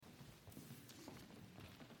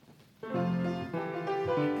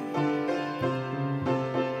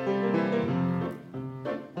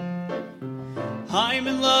I'm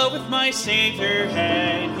in love with my Savior,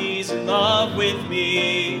 and He's in love with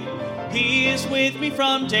me. He is with me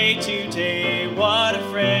from day to day. What a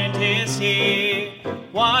friend is He.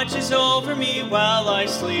 Watches over me while I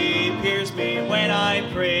sleep, hears me when I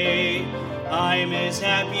pray. I'm as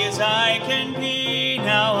happy as I can be,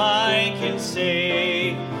 now I can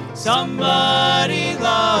say, somebody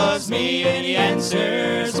loves me and He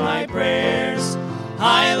answers my prayers.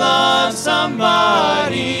 I love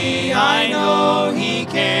somebody, I know He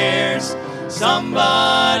cares.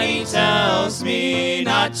 Somebody tells me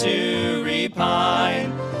not to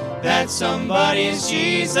repine. That somebody is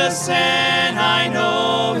Jesus and I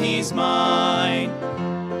know He's mine.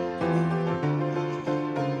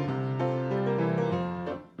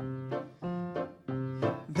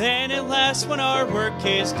 Then at last when our work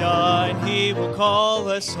is done, He will call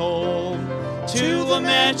us home to a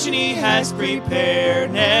mansion He has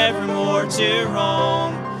prepared, never more to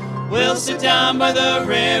roam. We'll sit down by the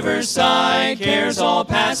riverside, cares all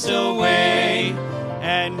passed away,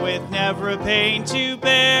 and with never a pain to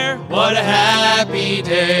bear, what a happy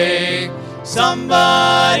day.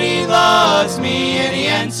 Somebody loves me and He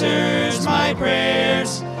answers my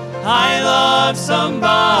prayers. I love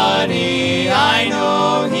somebody, I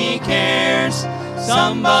know He cares.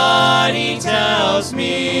 Somebody tells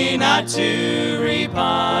me not to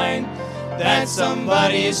repine. That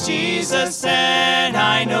somebody is Jesus and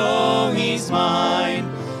I know He's mine.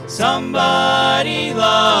 Somebody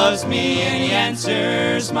loves me and He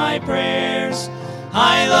answers my prayers.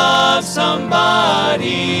 I love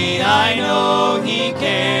somebody, I know He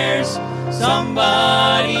cares.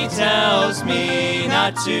 Somebody tells me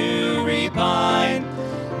not to repine.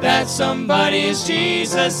 That somebody is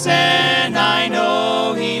Jesus and I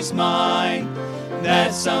know He's mine.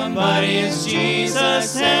 That somebody is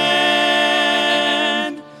Jesus and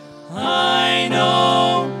I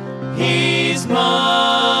know He's mine.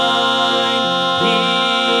 He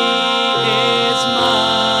is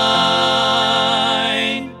mine.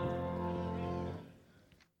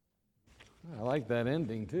 I like that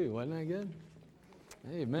ending too. Wasn't that good?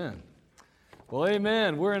 Amen. Well,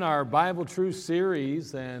 amen. We're in our Bible Truth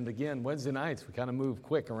series, and again, Wednesday nights, we kind of move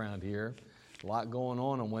quick around here. A lot going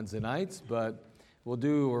on Wednesday nights, but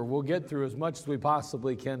we'll get through as much as we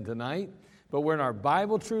possibly can tonight. But we're in our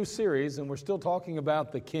Bible Truth series, and we're still talking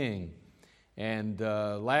about the King. And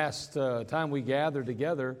last time we gathered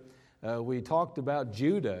together, we talked about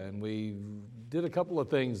Judah, and we did a couple of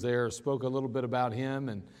things there, spoke a little bit about him,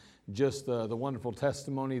 and just the wonderful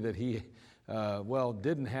testimony that he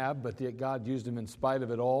didn't have, but yet God used him in spite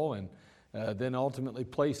of it all, and then ultimately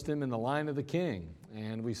placed him in the line of the king.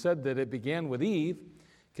 And we said that it began with Eve,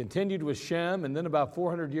 continued with Shem, and then about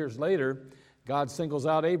 400 years later, God singles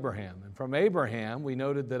out Abraham. And from Abraham, we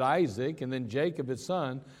noted that Isaac and then Jacob, his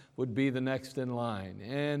son, would be the next in line.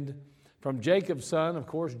 And from Jacob's son, of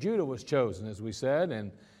course, Judah was chosen, as we said,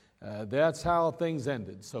 and that's how things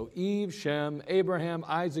ended. So Eve, Shem, Abraham,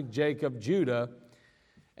 Isaac, Jacob, Judah.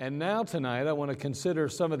 And now tonight I want to consider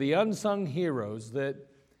some of the unsung heroes that,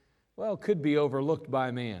 could be overlooked by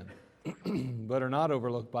man, but are not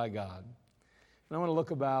overlooked by God. And I want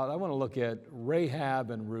to look at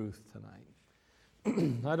Rahab and Ruth tonight.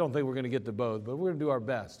 I don't think we're going to get to both, but we're going to do our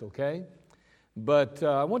best, okay? But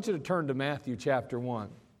I want you to turn to Matthew chapter 1.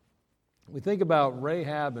 We think about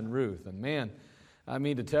Rahab and Ruth, and man, I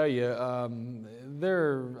mean to tell you,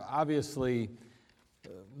 they're obviously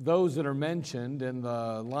those that are mentioned in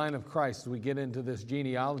the line of Christ as we get into this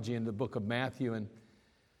genealogy in the book of Matthew. And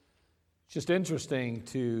it's just interesting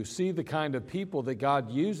to see the kind of people that God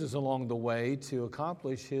uses along the way to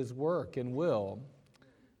accomplish His work and will.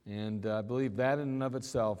 And I believe that in and of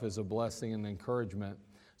itself is a blessing and encouragement.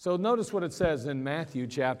 So notice what it says in Matthew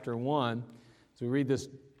chapter 1. As we read this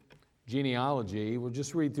genealogy, we'll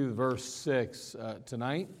just read through verse 6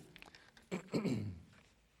 tonight.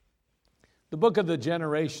 The book of the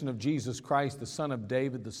generation of Jesus Christ, the son of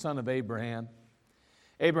David, the son of Abraham.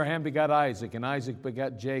 Abraham begat Isaac, and Isaac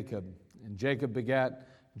begat Jacob, and Jacob begat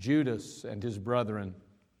Judas and his brethren.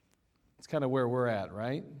 That's kind of where we're at,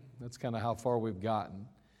 right? That's kind of how far we've gotten.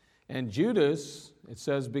 And Judas, it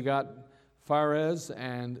says, begot Pharez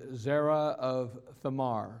and Zerah of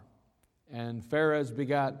Thamar. And Pharez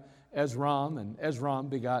begat Ezram, and Ezram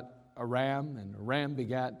begat Aram, and Aram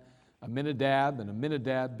begat Aminadab, and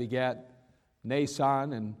Aminadab begat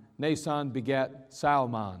Nason, and Nason begat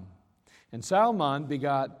Salmon. And Salmon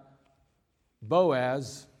begot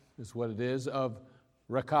Boaz, is what it is, of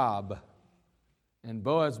Rechab. And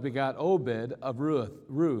Boaz begot Obed of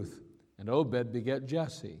Ruth, and Obed begat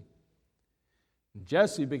Jesse. And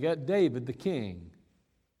Jesse begat David the king.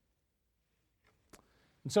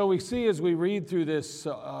 And so we see as we read through this,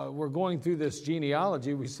 we're going through this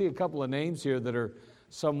genealogy, we see a couple of names here that are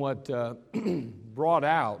somewhat brought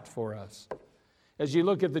out for us. As you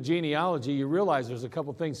look at the genealogy, you realize there's a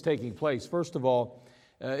couple things taking place. First of all,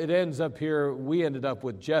 it ends up here, we ended up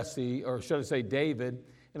with Jesse, or should I say David.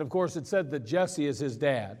 And of course it said that Jesse is his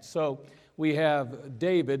dad. So we have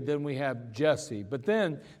David, then we have Jesse. But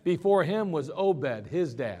then before him was Obed,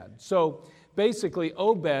 his dad. So basically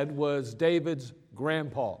Obed was David's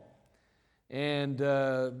grandpa. And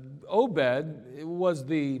Obed was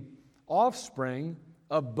the offspring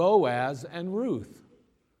of Boaz and Ruth.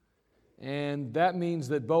 And that means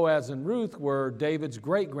that Boaz and Ruth were David's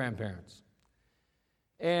great-grandparents.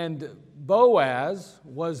 And Boaz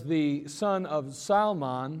was the son of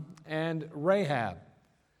Salmon and Rahab,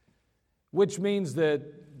 which means that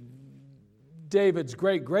David's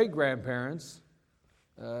great-great-grandparents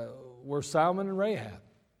were Salmon and Rahab.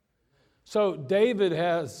 So David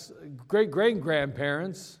has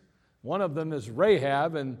great-great-grandparents. One of them is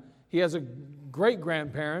Rahab, and he has a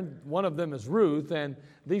great-grandparent. One of them is Ruth, and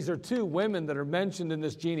these are two women that are mentioned in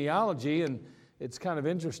this genealogy, and it's kind of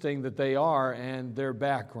interesting that they are and their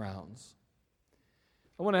backgrounds.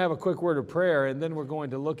 I want to have a quick word of prayer, and then we're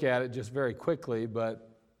going to look at it just very quickly, but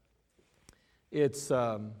it's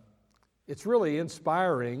really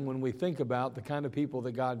inspiring when we think about the kind of people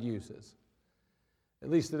that God uses. At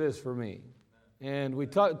least it is for me. And we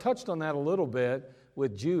touched on that a little bit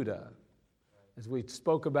with Judah as we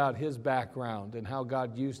spoke about his background and how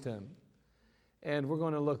God used him. And we're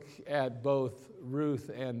going to look at both Ruth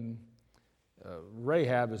and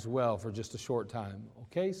Rahab as well for just a short time.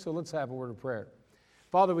 Okay, so let's have a word of prayer.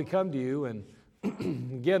 Father, we come to you, and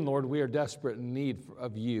again, Lord, we are desperate in need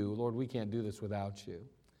of you. Lord, we can't do this without you.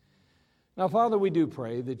 Now, Father, we do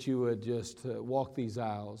pray that you would just walk these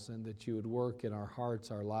aisles and that you would work in our hearts,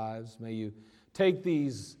 our lives. May you take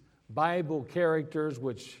these Bible characters,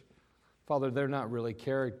 which, Father, they're not really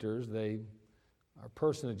characters. They are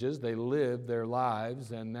personages. They live their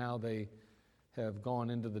lives, and now they have gone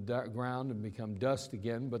into the ground and become dust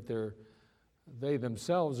again, but they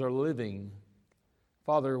themselves are living.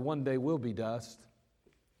 Father, one day we'll be dust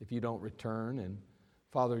if you don't return, and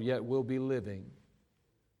Father, yet we'll be living.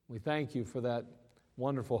 We thank you for that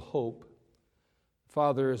wonderful hope.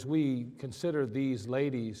 Father, as we consider these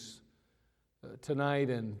ladies tonight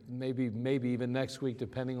and maybe even next week,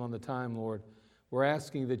 depending on the time, Lord, we're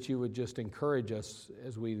asking that you would just encourage us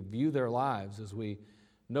as we view their lives, as we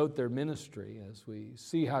note their ministry, as we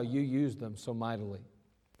see how you use them so mightily.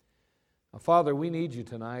 Now, Father, we need you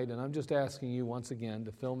tonight, and I'm just asking you once again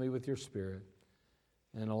to fill me with your Spirit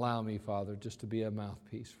and allow me, Father, just to be a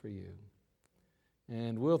mouthpiece for you.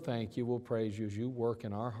 And we'll thank you, we'll praise you as you work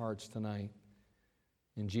in our hearts tonight.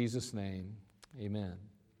 In Jesus' name, amen.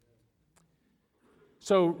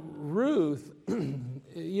 So Ruth,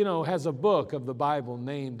 has a book of the Bible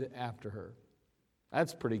named after her.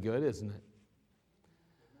 That's pretty good, isn't it?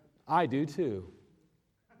 I do too.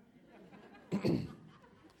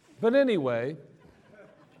 But anyway,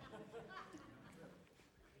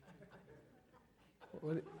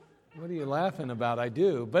 what are you laughing about? I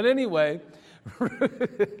do. But anyway,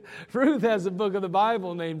 Ruth has a book of the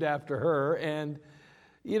Bible named after her. And,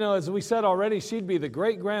 as we said already, she'd be the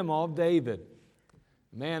great-grandma of David.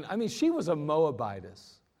 Man, she was a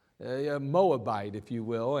Moabitess, a Moabite, if you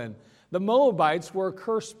will. And the Moabites were a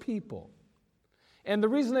cursed people. And the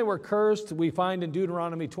reason they were cursed, we find in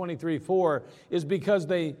Deuteronomy 23:4, is because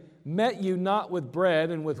they met you not with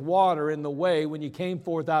bread and with water in the way when you came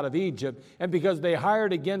forth out of Egypt, and because they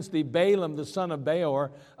hired against thee Balaam the son of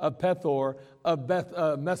Beor of Pethor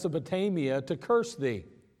of Mesopotamia to curse thee.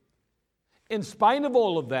 In spite of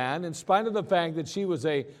all of that, in spite of the fact that she was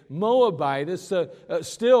a Moabitess,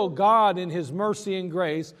 still God in His mercy and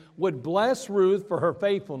grace would bless Ruth for her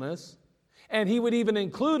faithfulness, and He would even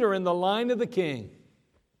include her in the line of the king.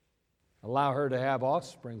 Allow her to have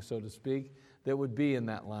offspring, so to speak, that would be in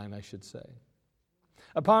that line, I should say.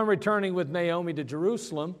 Upon returning with Naomi to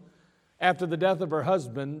Jerusalem, after the death of her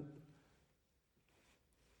husband,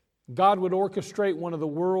 God would orchestrate one of the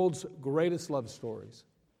world's greatest love stories.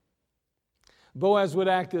 Boaz would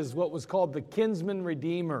act as what was called the kinsman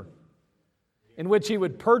redeemer, in which he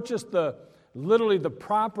would purchase literally the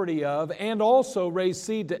property of, and also raise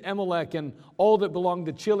seed to Amalek and all that belonged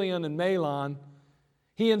to Chilion and Mahlon.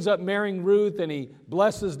 He ends up marrying Ruth, and he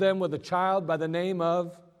blesses them with a child by the name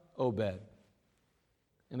of Obed.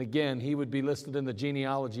 And again, he would be listed in the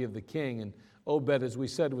genealogy of the king, and Obed, as we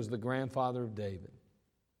said, was the grandfather of David.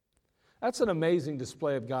 That's an amazing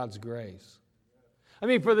display of God's grace.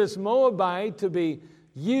 For this Moabite to be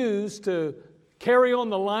used to carry on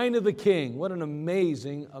the line of the king. What an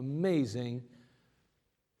amazing, amazing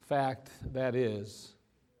fact that is.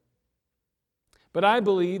 But I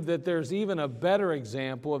believe that there's even a better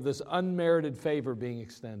example of this unmerited favor being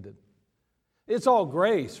extended. It's all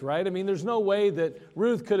grace, right? I mean, there's no way that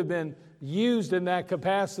Ruth could have been used in that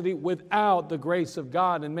capacity without the grace of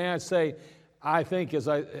God. And may I say, I think, as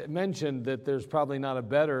I mentioned, that there's probably not a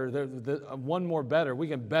better, one more better. We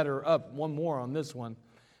can better up one more on this one.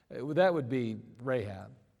 That would be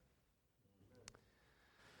Rahab.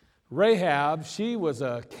 Rahab, she was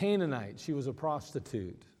a Canaanite. She was a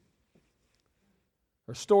prostitute.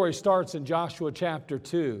 Her story starts in Joshua chapter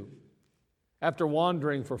 2. After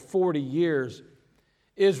wandering for 40 years,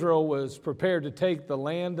 Israel was prepared to take the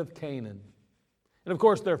land of Canaan. And of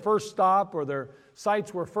course, their first stop, or their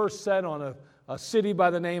sights were first set on a city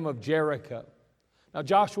by the name of Jericho. Now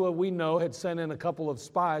Joshua, we know, had sent in a couple of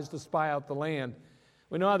spies to spy out the land.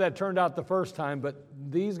 We know how that turned out the first time, but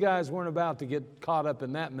these guys weren't about to get caught up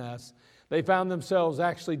in that mess. They found themselves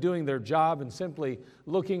actually doing their job and simply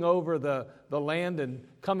looking over the land and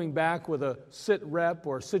coming back with a sit rep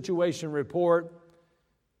or situation report.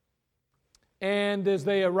 And as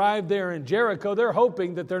they arrived there in Jericho, they're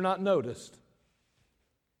hoping that they're not noticed.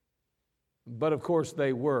 But of course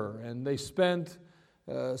they were. And they spent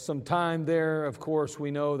some time there. Of course,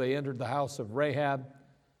 we know they entered the house of Rahab.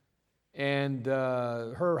 And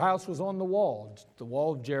her house was on the wall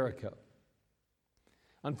of Jericho.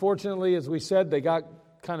 Unfortunately, as we said, they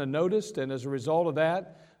got kind of noticed, and as a result of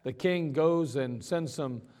that, the king goes and sends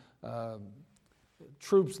some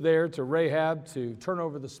troops there to Rahab to turn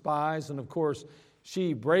over the spies, and of course,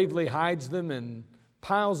 she bravely hides them in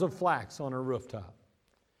piles of flax on her rooftop.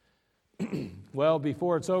 Well,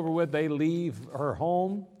 before it's over with, they leave her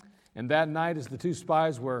home, and that night, as the two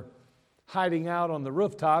spies were hiding out on the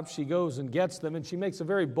rooftop, she goes and gets them, and she makes a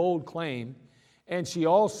very bold claim, and she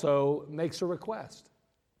also makes a request.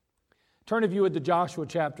 Turn, if you would, to Joshua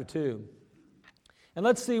chapter 2. And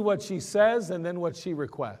let's see what she says and then what she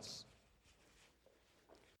requests.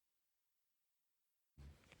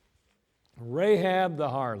 Rahab the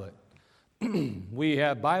harlot. We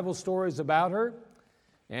have Bible stories about her,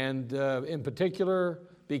 and in particular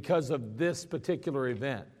because of this particular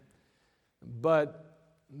event. But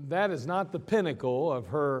that is not the pinnacle of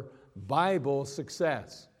her Bible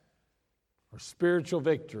success or spiritual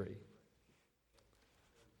victory.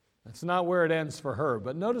 That's not where it ends for her.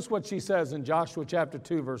 But notice what she says in Joshua chapter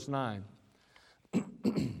 2, verse 9.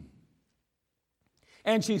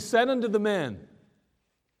 And she said unto the men,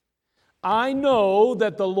 I know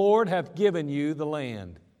that the Lord hath given you the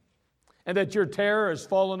land, and that your terror has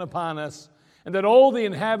fallen upon us, and that all the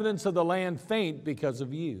inhabitants of the land faint because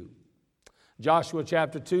of you. Joshua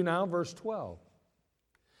chapter 2 now, verse 12.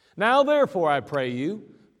 Now therefore, I pray you,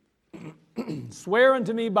 swear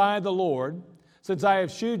unto me by the Lord, since I have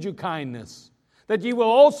shewed you kindness, that ye will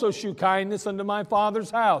also shew kindness unto my father's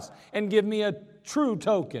house, and give me a true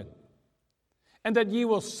token, and that ye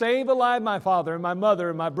will save alive my father, and my mother,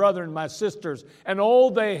 and my brother, and my sisters, and all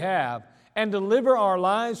they have, and deliver our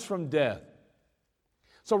lives from death.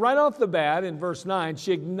 So right off the bat, in verse 9,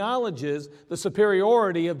 she acknowledges the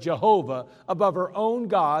superiority of Jehovah above her own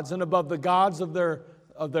gods and above the gods of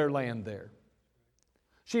their land there.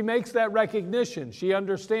 She makes that recognition. She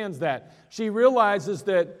understands that. She realizes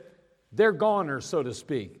that they're goners, so to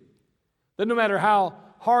speak. That no matter how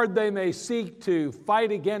hard they may seek to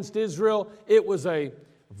fight against Israel, it was a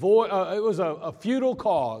futile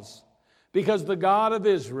cause, because the God of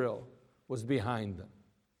Israel was behind them.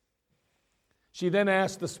 She then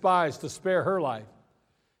asked the spies to spare her life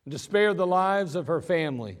and to spare the lives of her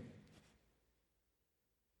family.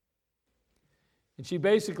 And she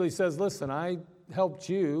basically says, listen, I helped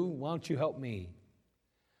you, why don't you help me?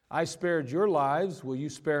 I spared your lives, will you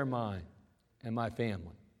spare mine and my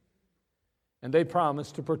family? And they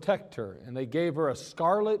promised to protect her, and they gave her a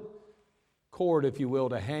scarlet cord, if you will,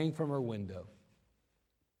 to hang from her window.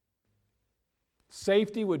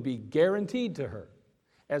 Safety would be guaranteed to her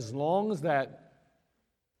as long as that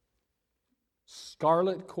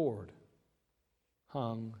scarlet cord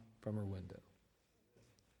hung from her window.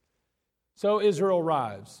 So Israel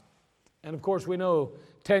arrives. And of course, we know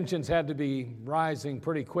tensions had to be rising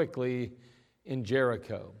pretty quickly in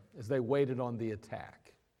Jericho as they waited on the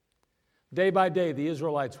attack. Day by day, the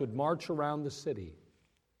Israelites would march around the city.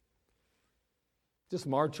 Just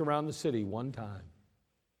march around the city one time.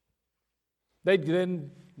 They'd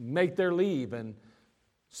then make their leave and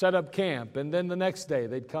set up camp, and then the next day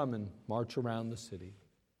they'd come and march around the city.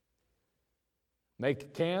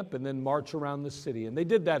 Make camp and then march around the city. And they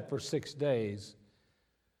did that for 6 days.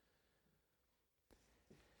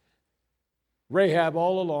 Rahab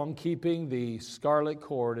all along keeping the scarlet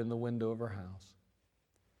cord in the window of her house.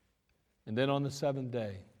 And then on the seventh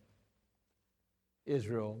day,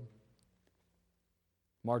 Israel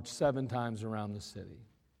marched 7 times around the city.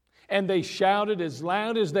 And they shouted as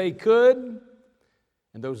loud as they could,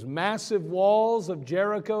 and those massive walls of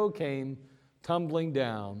Jericho came tumbling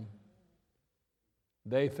down.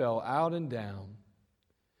 They fell out and down,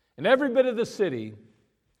 and every bit of the city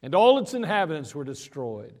and all its inhabitants were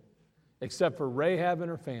destroyed, except for Rahab and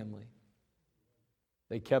her family.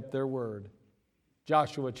 They kept their word.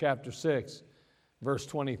 Joshua chapter 6, verse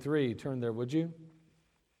 23. Turn there, would you?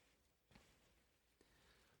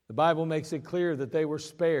 The Bible makes it clear that they were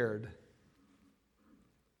spared.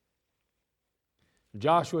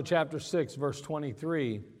 Joshua chapter 6, verse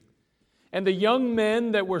 23. And the young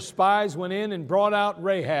men that were spies went in and brought out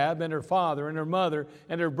Rahab and her father and her mother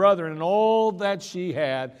and her brother and all that she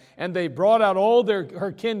had. And they brought out all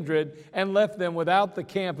her kindred and left them without the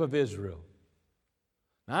camp of Israel.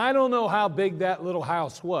 Now, I don't know how big that little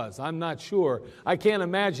house was. I'm not sure. I can't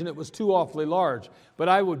imagine it was too awfully large. But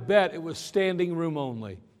I would bet it was standing room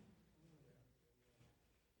only.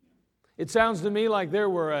 It sounds to me like there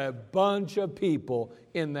were a bunch of people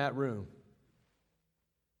in that room.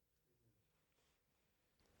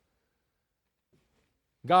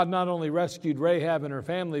 God not only rescued Rahab and her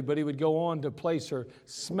family, but He would go on to place her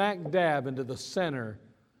smack dab into the center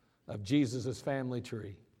of Jesus' family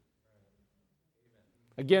tree.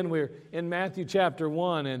 Again, we're in Matthew chapter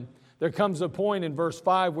 1, and there comes a point in verse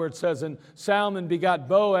 5 where it says, and Salmon begot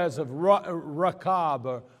Boaz of Rechab,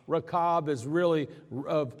 or Rechab is really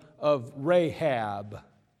of Rahab.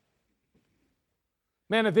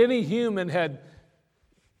 Man, if any human had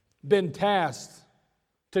been tasked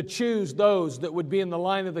to choose those that would be in the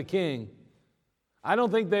line of the king, I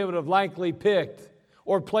don't think they would have likely picked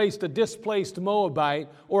or placed a displaced Moabite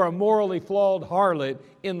or a morally flawed harlot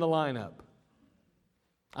in the lineup.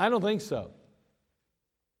 I don't think so.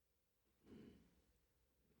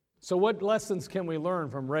 So what lessons can we learn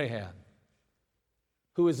from Rahab,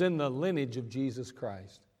 who is in the lineage of Jesus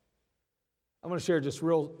Christ? I'm going to share just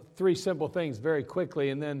 3 simple things very quickly,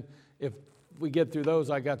 and then if we get through those,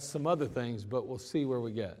 I got some other things, but we'll see where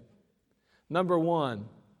we get. Number 1,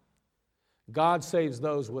 God saves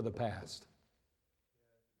those with a past.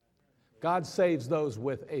 God saves those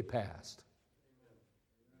with a past.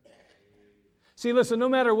 See, listen, no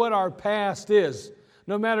matter what our past is,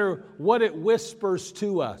 no matter what it whispers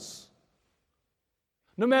to us,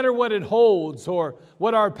 no matter what it holds or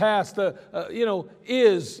what our past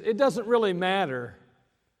is, it doesn't really matter.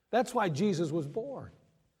 That's why Jesus was born.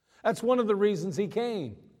 That's one of the reasons He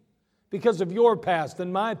came. Because of your past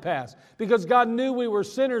and my past. Because God knew we were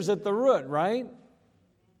sinners at the root, right?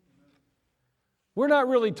 We're not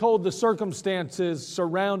really told the circumstances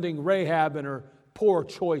surrounding Rahab and her poor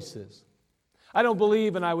choices. I don't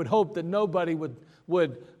believe, and I would hope that nobody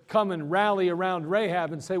would come and rally around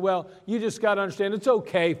Rahab and say, well, you just got to understand, it's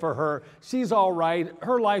okay for her. She's all right.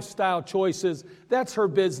 Her lifestyle choices, that's her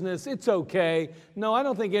business. It's okay. No, I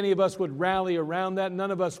don't think any of us would rally around that.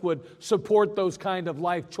 None of us would support those kind of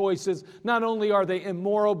life choices. Not only are they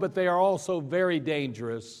immoral, but they are also very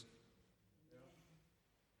dangerous.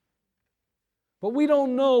 But we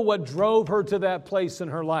don't know what drove her to that place in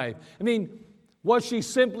her life. I mean, was she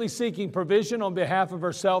simply seeking provision on behalf of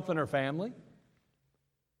herself and her family?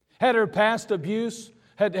 Had her past abuse,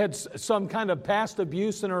 had some kind of past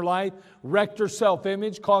abuse in her life wrecked her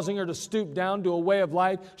self-image, causing her to stoop down to a way of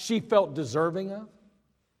life she felt deserving of?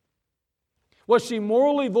 Was she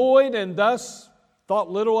morally void and thus thought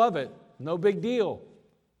little of it? No big deal.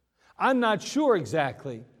 I'm not sure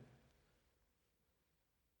exactly.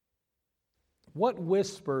 What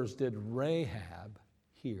whispers did Rahab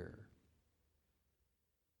hear?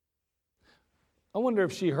 I wonder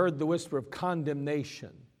if she heard the whisper of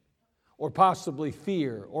condemnation, or possibly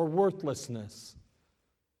fear, or worthlessness.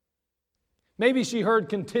 Maybe she heard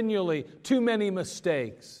continually too many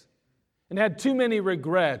mistakes, and had too many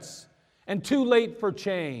regrets, and too late for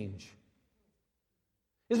change.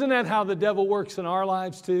 Isn't that how the devil works in our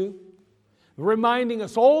lives too? Reminding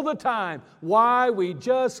us all the time why we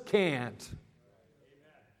just can't.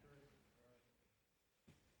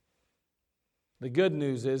 The good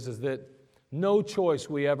news is that no choice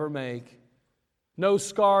we ever make, no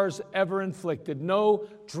scars ever inflicted, no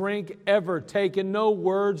drink ever taken, no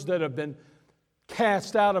words that have been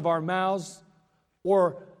cast out of our mouths,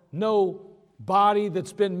 or no body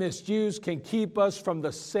that's been misused can keep us from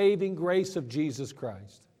the saving grace of Jesus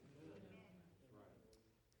Christ.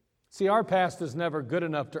 See, our past is never good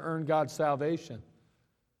enough to earn God's salvation,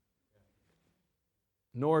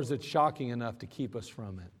 nor is it shocking enough to keep us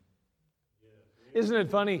from it. Isn't it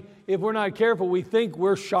funny? If we're not careful, we think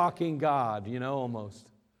we're shocking God, almost.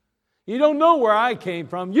 You don't know where I came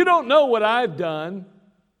from. You don't know what I've done.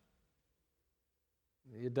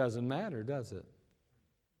 It doesn't matter, does it?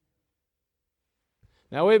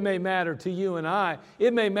 Now, it may matter to you and I.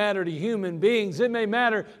 It may matter to human beings. It may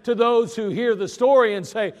matter to those who hear the story and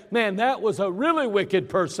say, man, that was a really wicked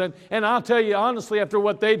person. And I'll tell you honestly, after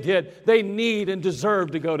what they did, they need and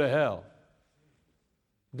deserve to go to hell.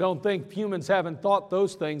 Don't think humans haven't thought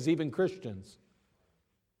those things, even Christians.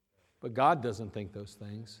 But God doesn't think those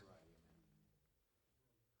things.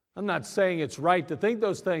 I'm not saying it's right to think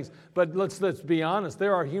those things, but let's be honest.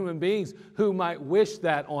 There are human beings who might wish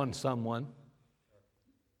that on someone.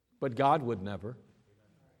 But God would never.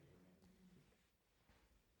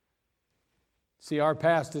 See, our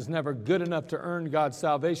past is never good enough to earn God's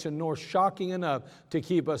salvation, nor shocking enough to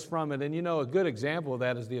keep us from it. And a good example of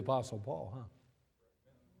that is the Apostle Paul, huh?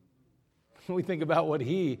 We think about what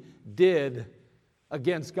he did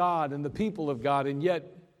against God and the people of God, and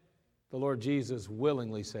yet the Lord Jesus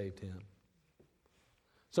willingly saved him.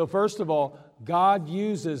 So first of all, God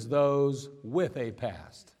uses those with a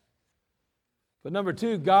past. But number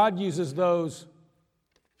two, God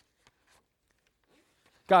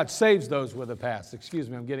saves those with a past. Excuse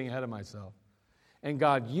me, I'm getting ahead of myself. And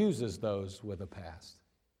God uses those with a past.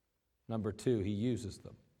 Number two, He uses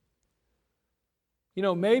them.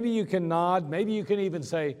 Maybe you can nod, maybe you can even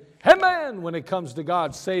say, amen, when it comes to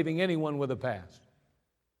God saving anyone with a past.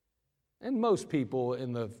 And most people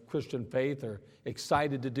in the Christian faith are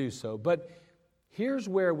excited to do so. But here's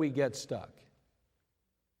where we get stuck.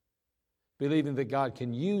 Believing that God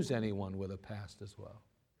can use anyone with a past as well.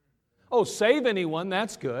 Oh, save anyone,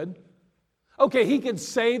 that's good. Okay, He can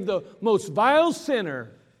save the most vile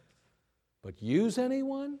sinner. But use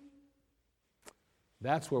anyone?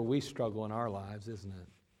 That's where we struggle in our lives, isn't it?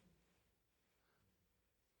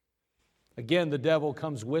 Again, the devil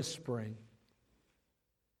comes whispering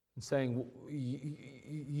and saying,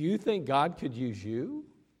 you think God could use you?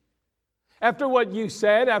 After what you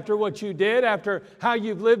said, after what you did, after how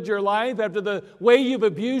you've lived your life, after the way you've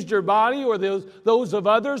abused your body or those of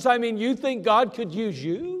others, you think God could use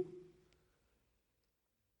you?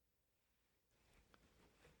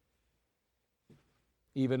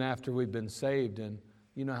 Even after we've been saved, and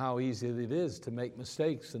you know how easy it is to make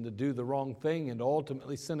mistakes and to do the wrong thing and to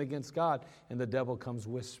ultimately sin against God, and the devil comes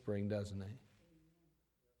whispering, doesn't he?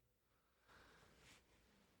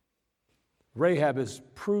 Rahab is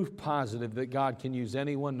proof positive that God can use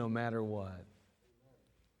anyone no matter what.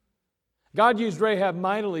 God used Rahab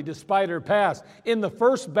mightily despite her past. In the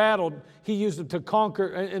first battle He used it to conquer,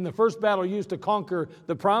 in the first battle used to conquer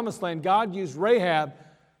the promised land, God used Rahab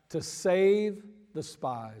to save the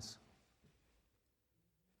spies.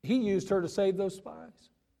 He used her to save those spies.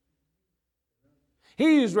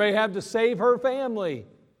 He used Rahab to save her family.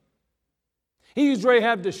 He used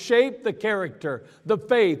Rahab to shape the character, the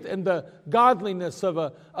faith, and the godliness of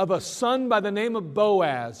a son by the name of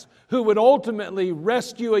Boaz, who would ultimately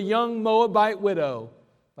rescue a young Moabite widow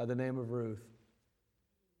by the name of Ruth.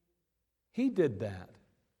 He did that.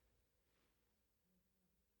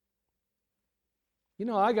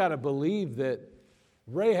 I got to believe that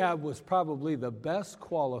Rahab was probably the best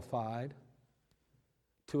qualified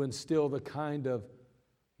to instill the kind of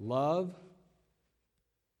love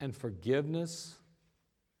and forgiveness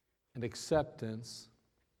and acceptance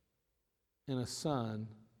in a son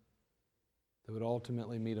that would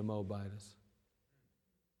ultimately meet a Moabitess.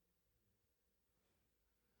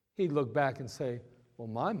 He'd look back and say, well,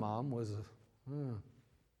 my mom was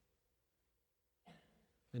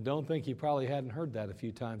And don't think he probably hadn't heard that a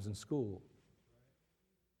few times in school.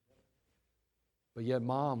 But yet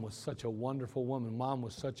Mom was such a wonderful woman. Mom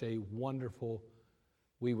was such a wonderful,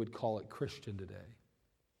 we would call it Christian today.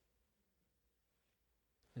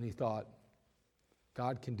 And he thought,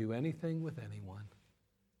 God can do anything with anyone.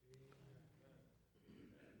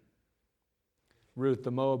 Ruth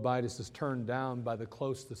the Moabitess is turned down by the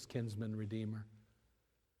closest kinsman redeemer.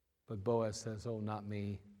 But Boaz says, oh, not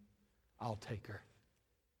me. I'll take her.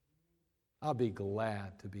 I'll be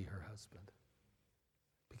glad to be her husband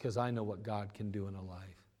because I know what God can do in a life.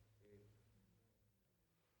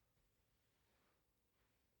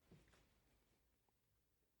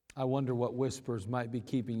 I wonder what whispers might be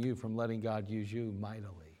keeping you from letting God use you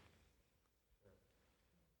mightily.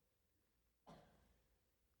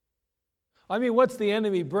 I mean, what's the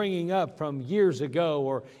enemy bringing up from years ago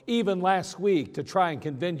or even last week to try and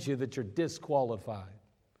convince you that you're disqualified?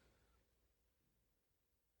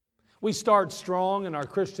 We start strong in our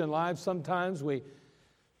Christian lives. Sometimes we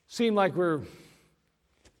seem like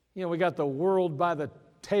we got the world by the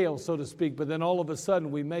tail, so to speak, but then all of a sudden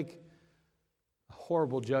we make a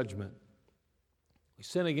horrible judgment. We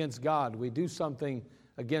sin against God. We do something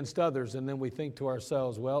against others, and then we think to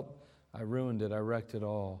ourselves, well, I ruined it. I wrecked it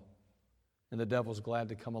all. And the devil's glad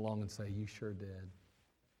to come along and say, you sure did.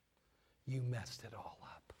 You messed it all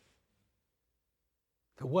up.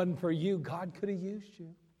 If it wasn't for you, God could have used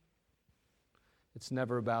you. It's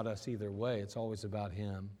never about us either way. It's always about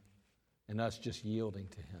Him and us just yielding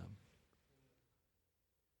to Him.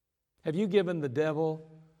 Have you given the devil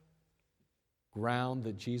ground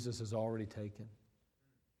that Jesus has already taken?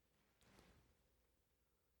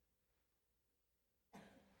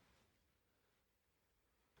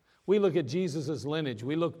 We look at Jesus' lineage.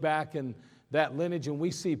 We look back in that lineage and we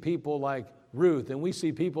see people like Ruth and we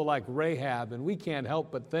see people like Rahab, and we can't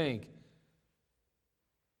help but think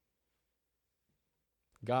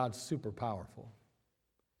God's super powerful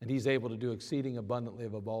and He's able to do exceeding abundantly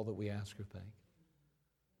above all that we ask or think.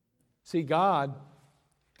 See, God,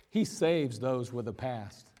 He saves those with a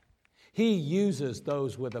past. He uses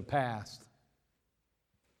those with a past.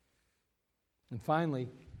 And finally,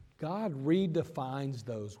 God redefines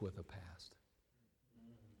those with a past.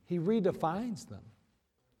 He redefines them.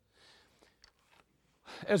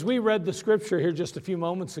 As we read the scripture here just a few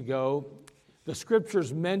moments ago, the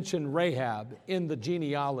scriptures mention Rahab in the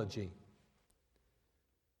genealogy.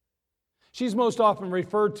 She's most often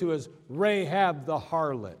referred to as Rahab the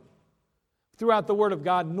harlot. Throughout the Word of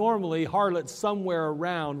God, normally harlot's somewhere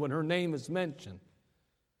around when her name is mentioned.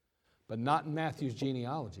 But not in Matthew's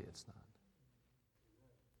genealogy, it's not.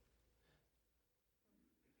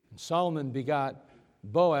 And Solomon begot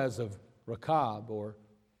Boaz of Rechab, or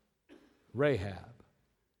Rahab.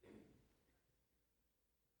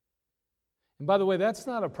 And by the way, that's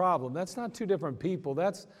not a problem. That's not two different people.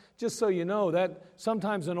 That's, just so you know, that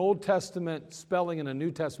sometimes an Old Testament spelling and a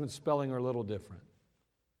New Testament spelling are a little different.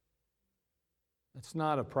 It's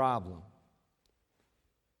not a problem.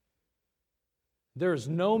 There's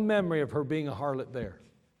no memory of her being a harlot there.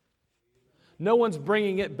 No one's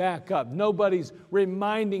bringing it back up. Nobody's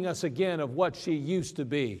reminding us again of what she used to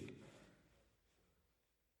be.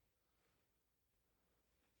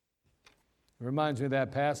 It reminds me of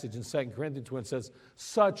that passage in 2 Corinthians when it says,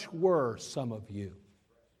 such were some of you.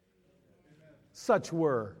 Such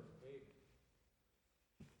were.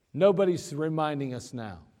 Nobody's reminding us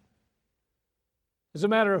now. As a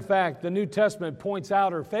matter of fact, the New Testament points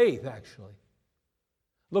out her faith, actually.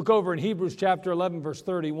 Look over in Hebrews chapter 11, verse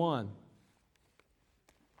 31.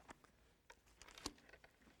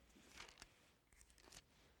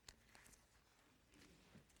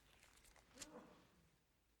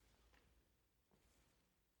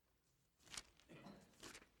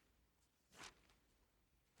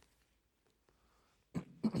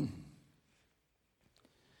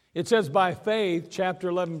 It says, by faith, chapter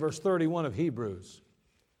 11, verse 31 of Hebrews,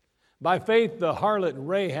 by faith the harlot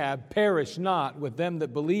Rahab perished not with them that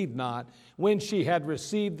believed not, when she had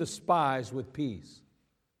received the spies with peace.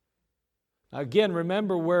 Now again,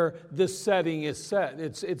 remember where this setting is set.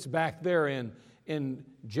 It's back there in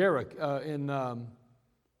Jericho.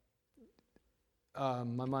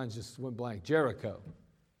 My mind just went blank. Jericho.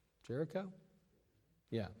 Jericho?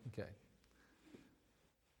 Yeah, okay.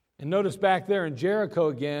 And notice back there in Jericho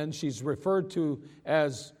again, she's referred to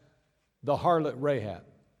as the harlot Rahab.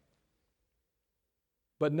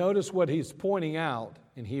 But notice what he's pointing out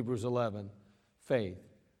in Hebrews 11, faith.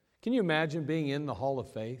 Can you imagine being in the hall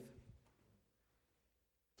of faith?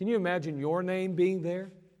 Can you imagine your name being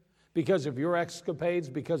there? Because of your escapades,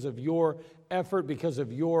 because of your effort, because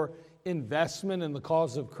of your investment in the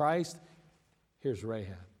cause of Christ? Here's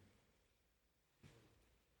Rahab.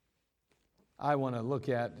 I want to look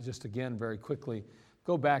at, just again very quickly,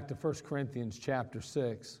 go back to 1 Corinthians chapter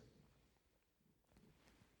 6.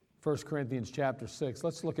 1 Corinthians chapter 6.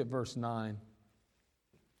 Let's look at verse 9.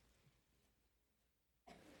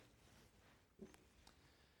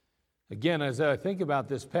 Again, as I think about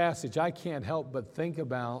this passage, I can't help but think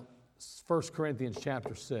about 1 Corinthians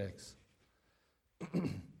chapter 6.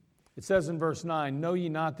 It says in verse 9, know ye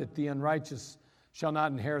not that the unrighteous shall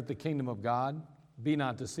not inherit the kingdom of God? Be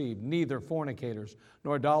not deceived, neither fornicators,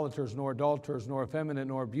 nor idolaters, nor adulterers, nor effeminate,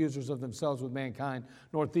 nor abusers of themselves with mankind,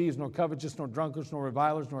 nor thieves, nor covetous, nor drunkards, nor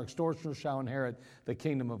revilers, nor extortioners shall inherit the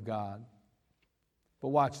kingdom of God. But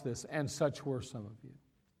watch this, and such were some of you.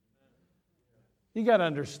 You got to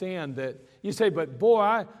understand that you say, but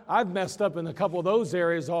boy, I've messed up in a couple of those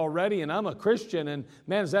areas already, and I'm a Christian, and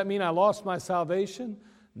man, does that mean I lost my salvation?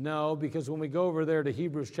 No, because when we go over there to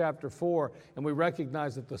Hebrews chapter 4 and we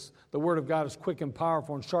recognize that the Word of God is quick and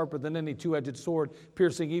powerful and sharper than any two-edged sword,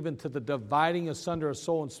 piercing even to the dividing asunder of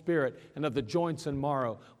soul and spirit and of the joints and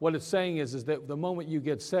marrow. What it's saying is that the moment you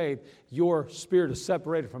get saved, your spirit is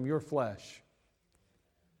separated from your flesh.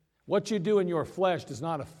 What you do in your flesh does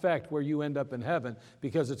not affect where you end up in heaven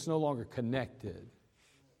because it's no longer connected.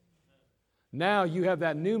 Now you have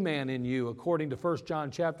that new man in you, according to 1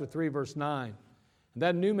 John chapter 3, verse 9. And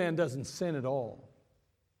that new man doesn't sin at all.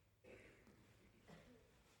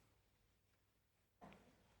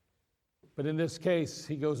 But in this case,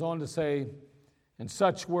 he goes on to say, and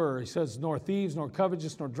such were, he says, nor thieves, nor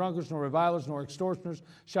covetous, nor drunkards, nor revilers, nor extortioners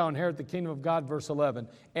shall inherit the kingdom of God, verse 11.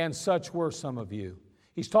 And such were some of you.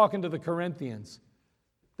 He's talking to the Corinthians.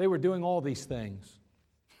 They were doing all these things.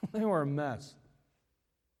 They were a mess.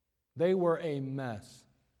 They were a mess.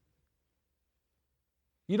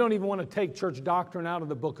 You don't even want to take church doctrine out of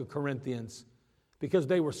the book of Corinthians because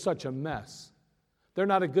they were such a mess. They're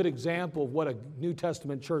not a good example of what a New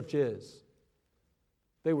Testament church is.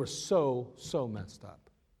 They were so messed up.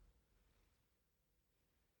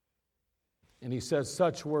 And he says,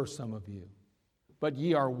 such were some of you. But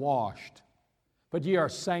ye are washed, but ye are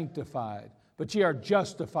sanctified, but ye are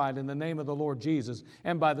justified in the name of the Lord Jesus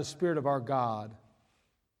and by the Spirit of our God.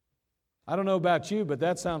 I don't know about you, but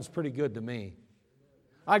that sounds pretty good to me.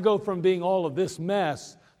 I go from being all of this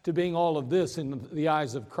mess to being all of this in the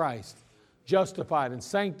eyes of Christ. Justified and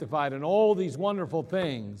sanctified and all these wonderful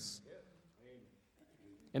things.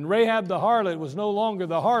 And Rahab the harlot was no longer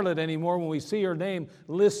the harlot anymore when we see her name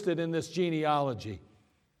listed in this genealogy.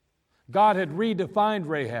 God had redefined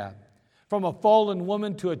Rahab from a fallen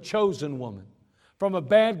woman to a chosen woman, from a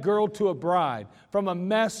bad girl to a bride, from a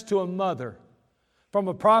mess to a mother, from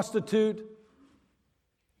a prostitute,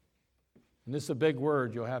 and this is a big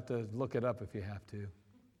word, you'll have to look it up if you have to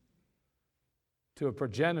a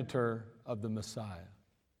progenitor of the Messiah.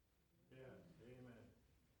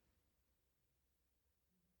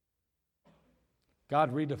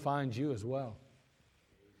 God redefines you as well.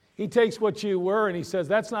 He takes what you were and He says,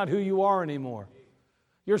 that's not who you are anymore.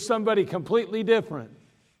 You're somebody completely different.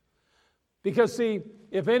 Because see,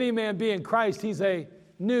 if any man be in Christ, he's a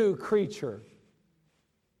new creature.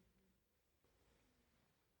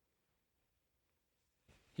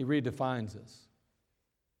 He redefines us.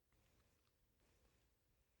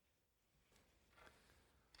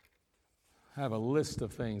 I have a list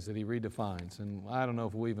of things that He redefines, and I don't know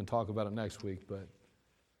if we'll even talk about it next week, but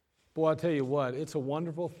boy, I'll tell you what, it's a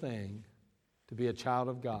wonderful thing to be a child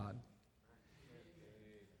of God.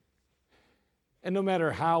 And no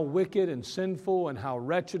matter how wicked and sinful and how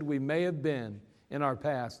wretched we may have been in our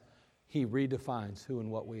past, He redefines who and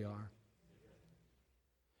what we are.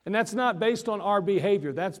 And that's not based on our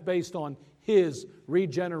behavior. That's based on His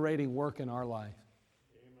regenerating work in our life.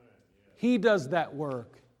 He does that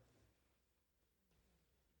work.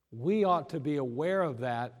 We ought to be aware of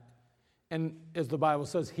that. And as the Bible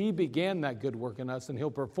says, He began that good work in us and He'll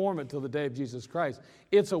perform it till the day of Jesus Christ.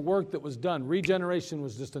 It's a work that was done. Regeneration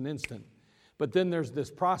was just an instant. But then there's this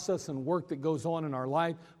process and work that goes on in our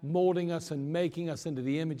life, molding us and making us into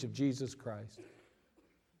the image of Jesus Christ.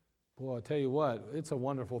 Well, I'll tell you what, it's a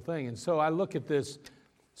wonderful thing. And so I look at this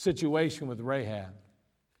situation with Rahab.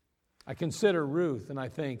 I consider Ruth and I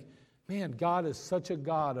think, man, God is such a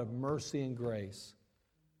God of mercy and grace.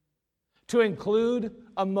 To include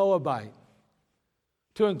a Moabite,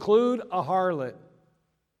 to include a harlot,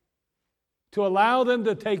 to allow them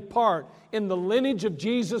to take part in the lineage of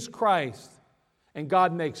Jesus Christ, and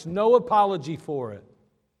God makes no apology for it.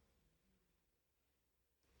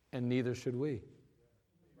 And neither should we.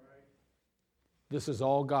 This is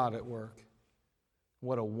all God at work.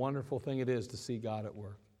 What a wonderful thing it is to see God at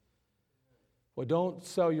work. Well, don't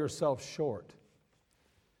sell yourself short.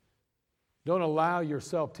 Don't allow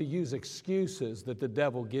yourself to use excuses that the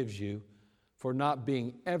devil gives you for not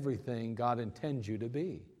being everything God intends you to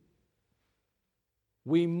be.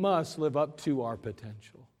 We must live up to our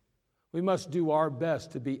potential. We must do our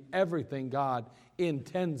best to be everything God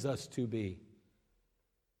intends us to be.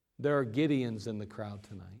 There are Gideons in the crowd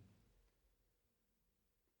tonight.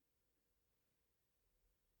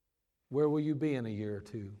 Where will you be in a year or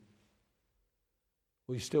two?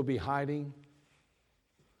 Will you still be hiding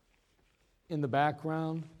in the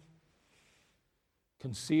background,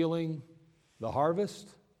 concealing the harvest?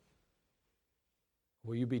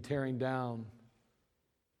 Will you be tearing down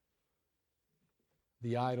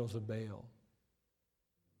the idols of Baal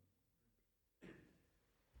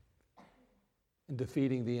and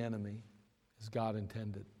defeating the enemy as God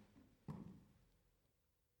intended?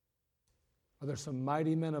 Are there some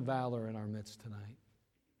mighty men of valor in our midst tonight?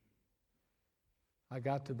 I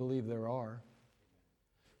got to believe there are.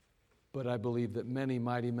 But I believe that many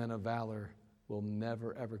mighty men of valor will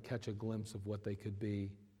never, ever catch a glimpse of what they could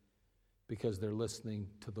be because they're listening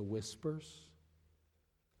to the whispers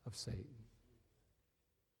of Satan.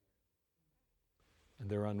 And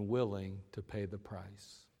they're unwilling to pay the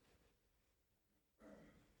price.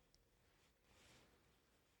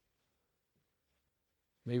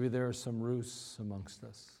 Maybe there are some Ruths amongst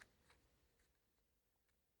us.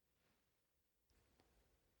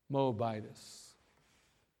 Moabitess.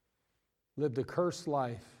 Lived a cursed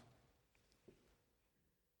life.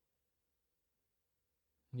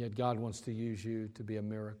 And yet God wants to use you to be a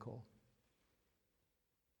miracle.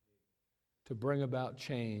 To bring about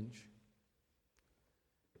change.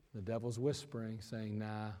 The devil's whispering, saying,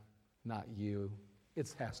 nah, not you.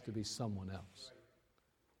 It has to be someone else.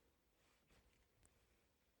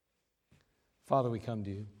 Father, we come to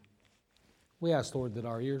you. We ask, Lord, that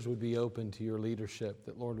our ears would be open to your leadership,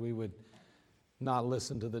 that, Lord, we would not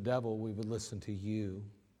listen to the devil, we would listen to you.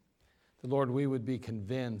 That, Lord, we would be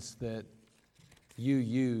convinced that you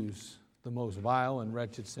use the most vile and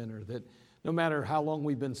wretched sinner, that no matter how long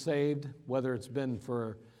we've been saved, whether it's been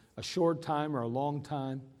for a short time or a long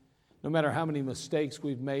time, no matter how many mistakes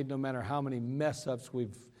we've made, no matter how many mess-ups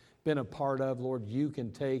we've been a part of, Lord, you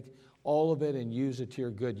can take all of it and use it to your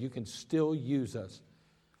good. You can still use us.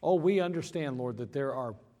 Oh, we understand, Lord, that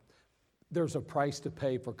there's a price to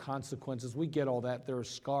pay for consequences. We get all that. There are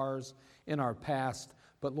scars in our past.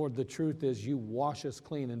 But, Lord, the truth is you wash us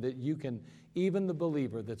clean, and that you can, even the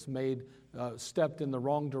believer that's stepped in the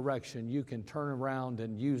wrong direction, you can turn around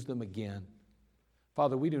and use them again.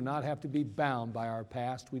 Father, we do not have to be bound by our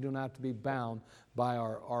past. We do not have to be bound by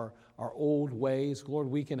our old ways. Lord,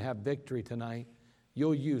 we can have victory tonight.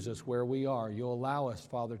 You'll use us where we are. You'll allow us,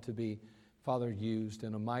 Father, to be, Father, used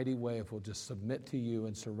in a mighty way if we'll just submit to you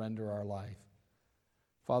and surrender our life.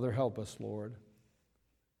 Father, help us, Lord.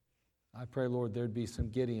 I pray, Lord, there'd be some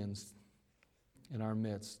Gideons in our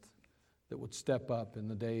midst that would step up in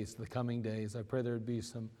the coming days. I pray there'd be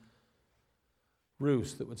some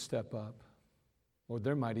Ruths that would step up. Lord,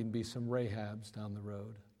 there might even be some Rahabs down the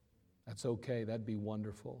road. That's okay. That'd be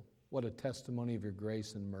wonderful. What a testimony of your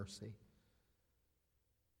grace and mercy.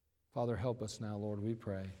 Father, help us now, Lord, we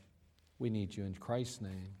pray. We need you in Christ's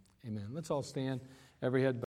name. Amen. Let's all stand. Every head